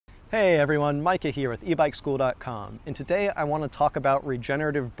Hey everyone, Micah here with EbikeSchool.com, and today I want to talk about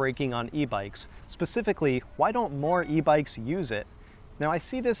regenerative braking on e-bikes. Specifically, why don't more e-bikes use it? Now I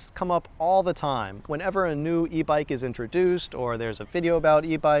see this come up all the time. Whenever a new e-bike is introduced or there's a video about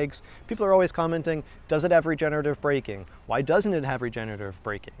e-bikes, people are always commenting, does it have regenerative braking? Why doesn't it have regenerative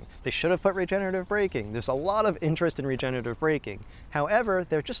braking? They should have put regenerative braking. There's a lot of interest in regenerative braking. However,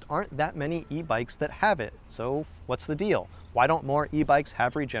 there just aren't that many e-bikes that have it. So what's the deal? Why don't more e-bikes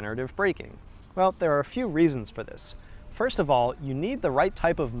have regenerative braking? Well, there are a few reasons for this. First of all, you need the right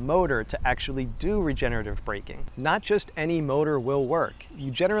type of motor to actually do regenerative braking. Not just any motor will work. You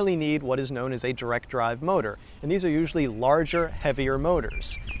generally need what is known as a direct drive motor, and these are usually larger, heavier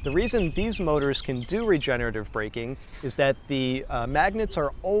motors. The reason these motors can do regenerative braking is that the magnets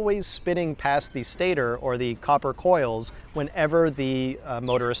are always spinning past the stator or the copper coils whenever the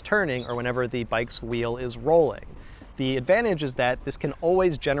motor is turning or whenever the bike's wheel is rolling. The advantage is that this can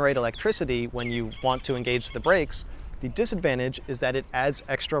always generate electricity when you want to engage the brakes. The disadvantage is that it adds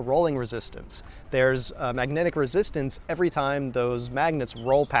extra rolling resistance. There's magnetic resistance every time those magnets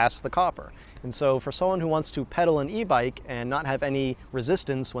roll past the copper. And so for someone who wants to pedal an e-bike and not have any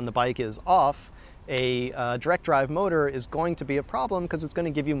resistance when the bike is off, a direct drive motor is going to be a problem because it's going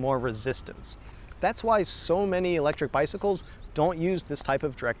to give you more resistance. That's why so many electric bicycles don't use this type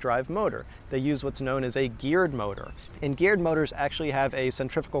of direct drive motor. They use what's known as a geared motor. And geared motors actually have a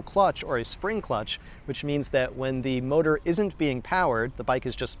centrifugal clutch or a spring clutch, which means that when the motor isn't being powered, the bike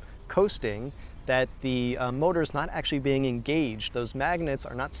is just coasting, that the motor is not actually being engaged. Those magnets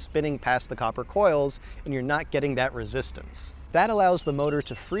are not spinning past the copper coils, and you're not getting that resistance. That allows the motor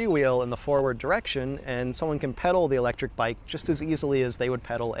to freewheel in the forward direction, and someone can pedal the electric bike just as easily as they would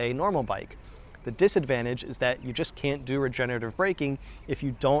pedal a normal bike. The disadvantage is that you just can't do regenerative braking if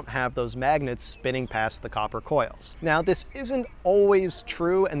you don't have those magnets spinning past the copper coils. Now, this isn't always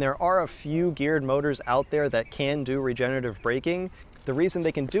true, and there are a few geared motors out there that can do regenerative braking. The reason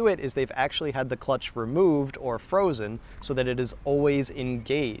they can do it is they've actually had the clutch removed or frozen so that it is always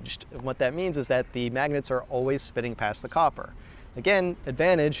engaged. And what that means is that the magnets are always spinning past the copper. Again,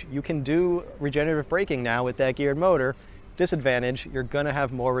 advantage, you can do regenerative braking now with that geared motor. Disadvantage, you're going to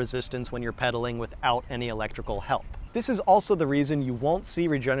have more resistance when you're pedaling without any electrical help. This is also the reason you won't see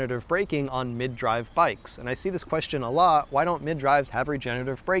regenerative braking on mid-drive bikes. And I see this question a lot, why don't mid-drives have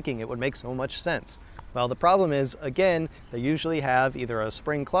regenerative braking? It would make so much sense. Well, the problem is, again, they usually have either a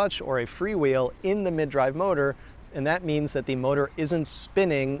spring clutch or a freewheel in the mid-drive motor, and that means that the motor isn't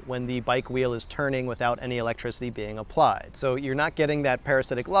spinning when the bike wheel is turning without any electricity being applied. So you're not getting that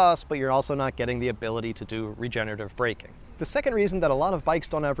parasitic loss, but you're also not getting the ability to do regenerative braking. The second reason that a lot of bikes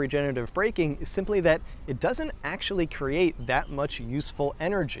don't have regenerative braking is simply that it doesn't actually create that much useful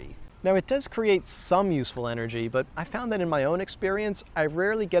energy. Now, it does create some useful energy, but I found that in my own experience, I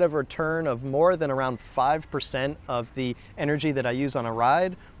rarely get a return of more than around 5% of the energy that I use on a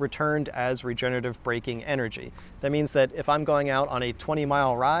ride returned as regenerative braking energy. That means that if I'm going out on a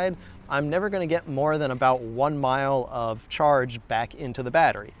 20-mile ride, I'm never going to get more than about 1 mile of charge back into the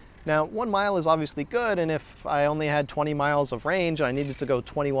battery. Now, 1 mile is obviously good, and if I only had 20 miles of range and I needed to go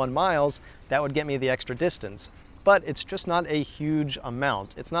 21 miles, that would get me the extra distance. But it's just not a huge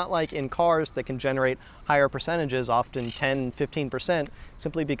amount. It's not like in cars that can generate higher percentages, often 10, 15%,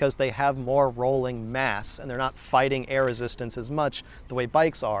 simply because they have more rolling mass and they're not fighting air resistance as much the way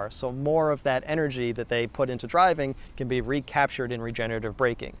bikes are. So more of that energy that they put into driving can be recaptured in regenerative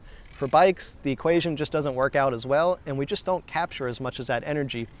braking. For bikes, the equation just doesn't work out as well, and we just don't capture as much of that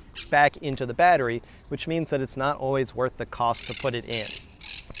energy back into the battery, which means that it's not always worth the cost to put it in.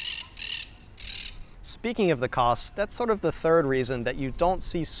 Speaking of the costs, that's sort of the third reason that you don't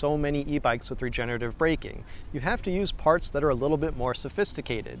see so many e-bikes with regenerative braking. You have to use parts that are a little bit more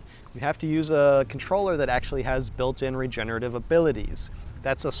sophisticated. You have to use a controller that actually has built-in regenerative abilities.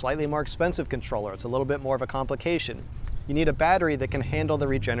 That's a slightly more expensive controller. It's a little bit more of a complication. You need a battery that can handle the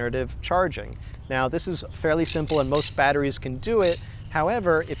regenerative charging. Now, this is fairly simple and most batteries can do it.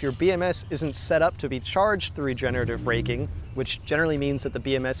 However, if your BMS isn't set up to be charged through regenerative braking, which generally means that the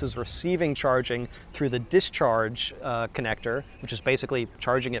BMS is receiving charging through the discharge connector, which is basically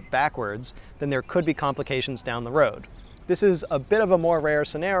charging it backwards, then there could be complications down the road. This is a bit of a more rare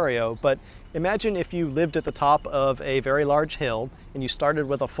scenario, but imagine if you lived at the top of a very large hill and you started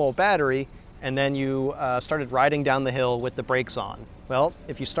with a full battery and then you started riding down the hill with the brakes on. Well,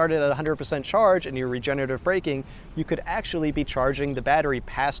 if you started at 100% charge and you're regenerative braking, you could actually be charging the battery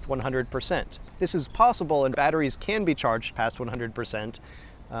past 100%. This is possible, and batteries can be charged past 100%.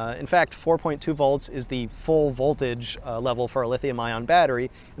 In fact, 4.2 volts is the full voltage level for a lithium-ion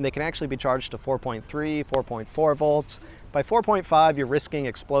battery, and they can actually be charged to 4.3, 4.4 volts. By 4.5, you're risking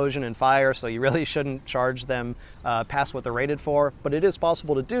explosion and fire, so you really shouldn't charge them past what they're rated for, but it is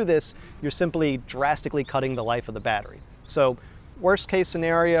possible to do this. You're simply drastically cutting the life of the battery. So worst case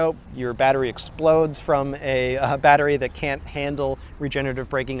scenario, your battery explodes from a battery that can't handle regenerative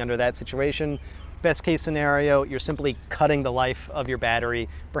braking under that situation. Best case scenario, you're simply cutting the life of your battery,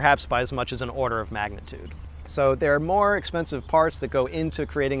 perhaps by as much as an order of magnitude. So there are more expensive parts that go into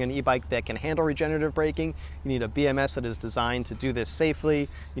creating an e-bike that can handle regenerative braking. You need a BMS that is designed to do this safely.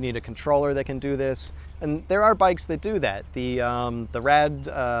 You need a controller that can do this. And there are bikes that do that. The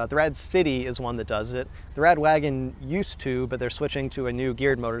Rad City is one that does it. The Rad Wagon used to, but they're switching to a new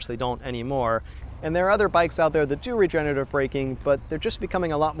geared motor, so they don't anymore. And there are other bikes out there that do regenerative braking, but they're just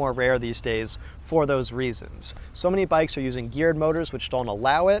becoming a lot more rare these days for those reasons. So many bikes are using geared motors which don't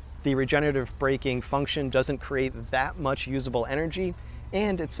allow it. The regenerative braking function doesn't create that much usable energy,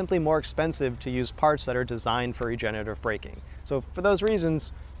 and it's simply more expensive to use parts that are designed for regenerative braking. So for those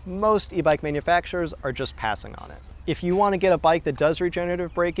reasons, most e-bike manufacturers are just passing on it. If you want to get a bike that does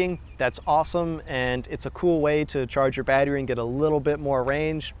regenerative braking, that's awesome, and it's a cool way to charge your battery and get a little bit more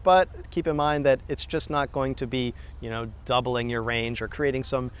range, but keep in mind that it's just not going to be, doubling your range or creating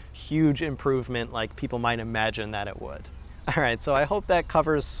some huge improvement like people might imagine that it would. All right, so I hope that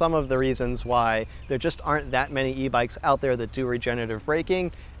covers some of the reasons why there just aren't that many e-bikes out there that do regenerative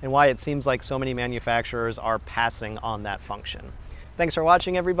braking, and why it seems like so many manufacturers are passing on that function. Thanks for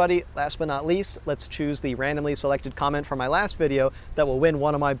watching, everybody. Last but not least, let's choose the randomly selected comment from my last video that will win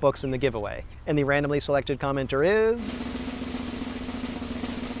one of my books in the giveaway. And the randomly selected commenter is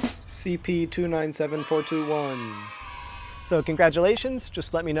CP297421. So congratulations,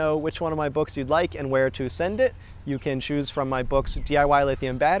 just let me know which one of my books you'd like and where to send it. You can choose from my books DIY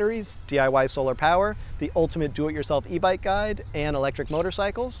Lithium Batteries, DIY Solar Power, The Ultimate Do-It-Yourself E-Bike Guide, and Electric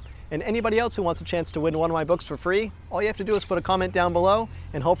Motorcycles. And anybody else who wants a chance to win one of my books for free, all you have to do is put a comment down below,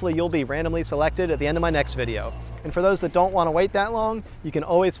 and hopefully you'll be randomly selected at the end of my next video. And for those that don't want to wait that long, you can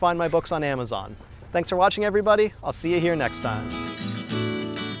always find my books on Amazon. Thanks for watching, everybody. I'll see you here next time.